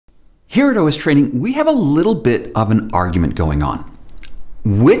Here at OSTraining, we have a little bit of an argument going on.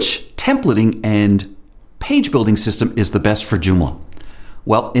 Which templating and page building system is the best for Joomla?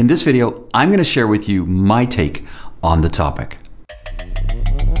 Well, in this video, I'm going to share with you my take on the topic.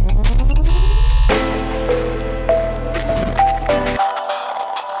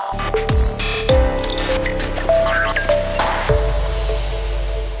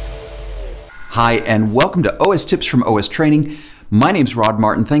 Hi, and welcome to OS Tips from OSTraining. My name's Rod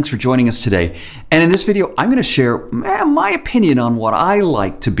Martin. Thanks for joining us today. And in this video, I'm going to share my opinion on what I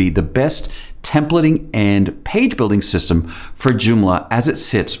like to be the best templating and page building system for Joomla as it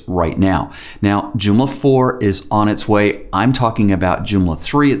sits right now. Now, Joomla 4 is on its way. I'm talking about Joomla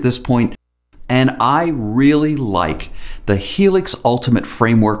 3 at this point. And I really like the Helix Ultimate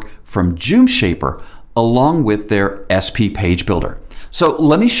Framework from JoomShaper along with their SP Page Builder. So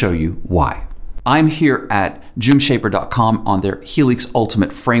let me show you why. I'm here at JoomShaper.com on their Helix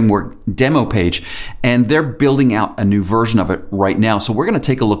Ultimate Framework demo page, and they're building out a new version of it right now. So we're going to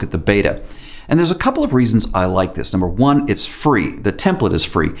take a look at the beta. And there's a couple of reasons I like this. Number one, it's free. The template is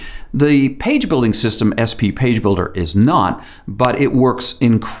free. The page building system, SP Page Builder, is not, but it works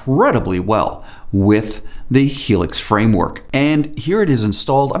incredibly well with the Helix framework. And here it is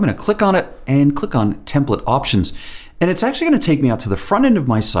installed. I'm going to click on it and click on Template Options. And it's actually going to take me out to the front end of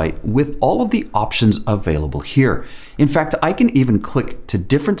my site with all of the options available here. In fact, I can even click to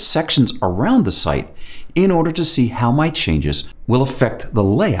different sections around the site in order to see how my changes will affect the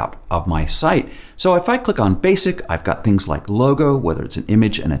layout of my site. So if I click on Basic, I've got things like logo, whether it's an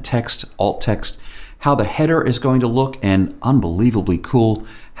image and a text, alt text, how the header is going to look, and unbelievably cool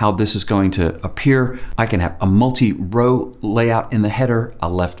how this is going to appear. I can have a multi-row layout in the header, a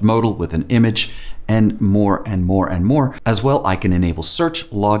left modal with an image, and more and more and more. As well, I can enable search,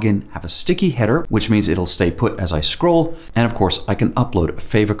 login, have a sticky header, which means it'll stay put as I scroll, and of course, I can upload a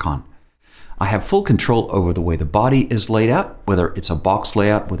favicon. I have full control over the way the body is laid out, whether it's a box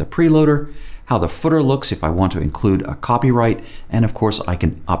layout with a preloader, how the footer looks if I want to include a copyright, and of course, I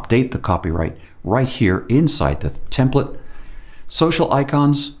can update the copyright right here inside the template. Social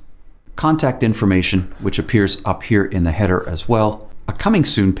icons, contact information, which appears up here in the header as well, a coming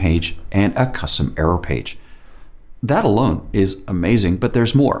soon page, and a custom error page. That alone is amazing, but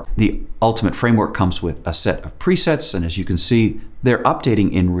there's more. The Ultimate Framework comes with a set of presets, and as you can see, they're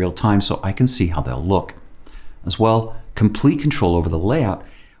updating in real time so I can see how they'll look. As well, complete control over the layout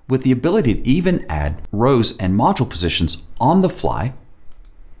with the ability to even add rows and module positions on the fly,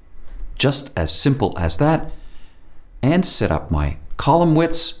 just as simple as that, and set up my column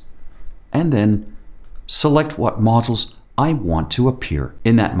widths, and then select what modules I want to appear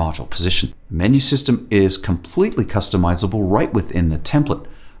in that module position. The menu system is completely customizable right within the template.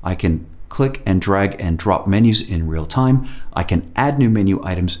 I can click and drag and drop menus in real time. I can add new menu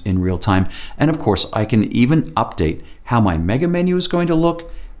items in real time. And of course, I can even update how my mega menu is going to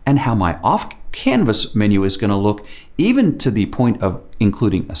look and how my off-canvas menu is going to look, even to the point of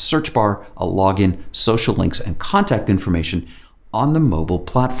including a search bar, a login, social links, and contact information on the mobile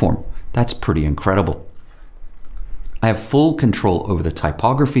platform. That's pretty incredible. I have full control over the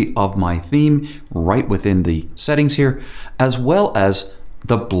typography of my theme right within the settings here, as well as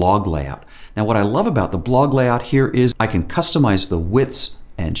the blog layout. Now, what I love about the blog layout here is I can customize the widths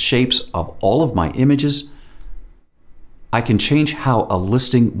and shapes of all of my images. I can change how a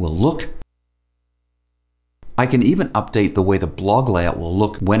listing will look. I can even update the way the blog layout will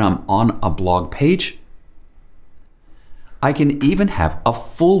look when I'm on a blog page. I can even have a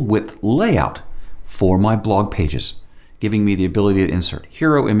full width layout for my blog pages, giving me the ability to insert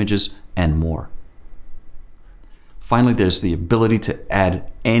hero images and more. Finally, there's the ability to add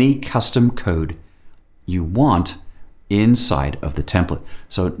any custom code you want inside of the template.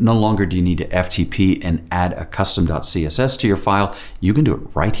 So no longer do you need to FTP and add a custom.css to your file. You can do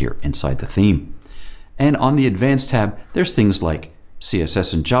it right here inside the theme. And on the Advanced tab, there's things like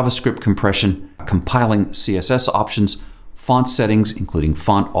CSS and JavaScript compression, compiling CSS options, font settings, including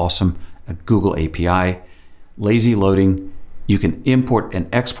Font Awesome, a Google API, lazy loading. You can import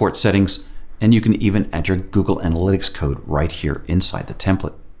and export settings, and you can even add your Google Analytics code right here inside the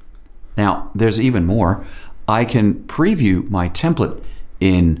template. Now, there's even more. I can preview my template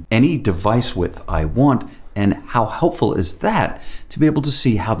in any device width I want, and how helpful is that to be able to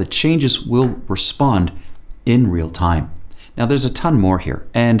see how the changes will respond in real time. Now, there's a ton more here,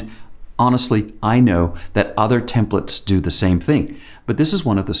 and honestly, I know that other templates do the same thing, but this is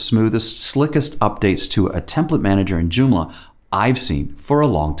one of the smoothest, slickest updates to a template manager in Joomla I've seen for a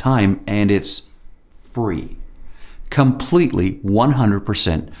long time, and it's free. Completely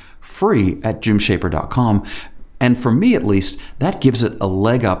 100% free at JoomShaper.com. And for me at least, that gives it a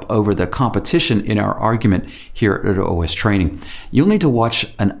leg up over the competition in our argument here at OSTraining. You'll need to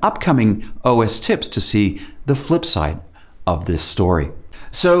watch an upcoming OS Tips to see the flip side of this story.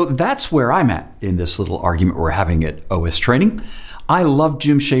 So that's where I'm at in this little argument we're having at OSTraining. I love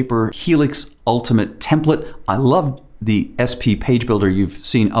JoomShaper Helix Ultimate Template. I love the SP Page Builder. You've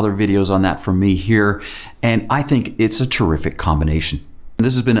seen other videos on that from me here, and I think it's a terrific combination.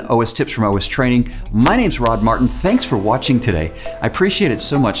 This has been OS Tips from OSTraining. My name's Rod Martin. Thanks for watching today. I appreciate it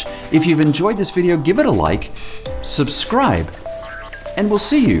so much. If you've enjoyed this video, give it a like, subscribe, and we'll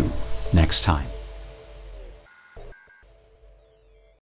see you next time.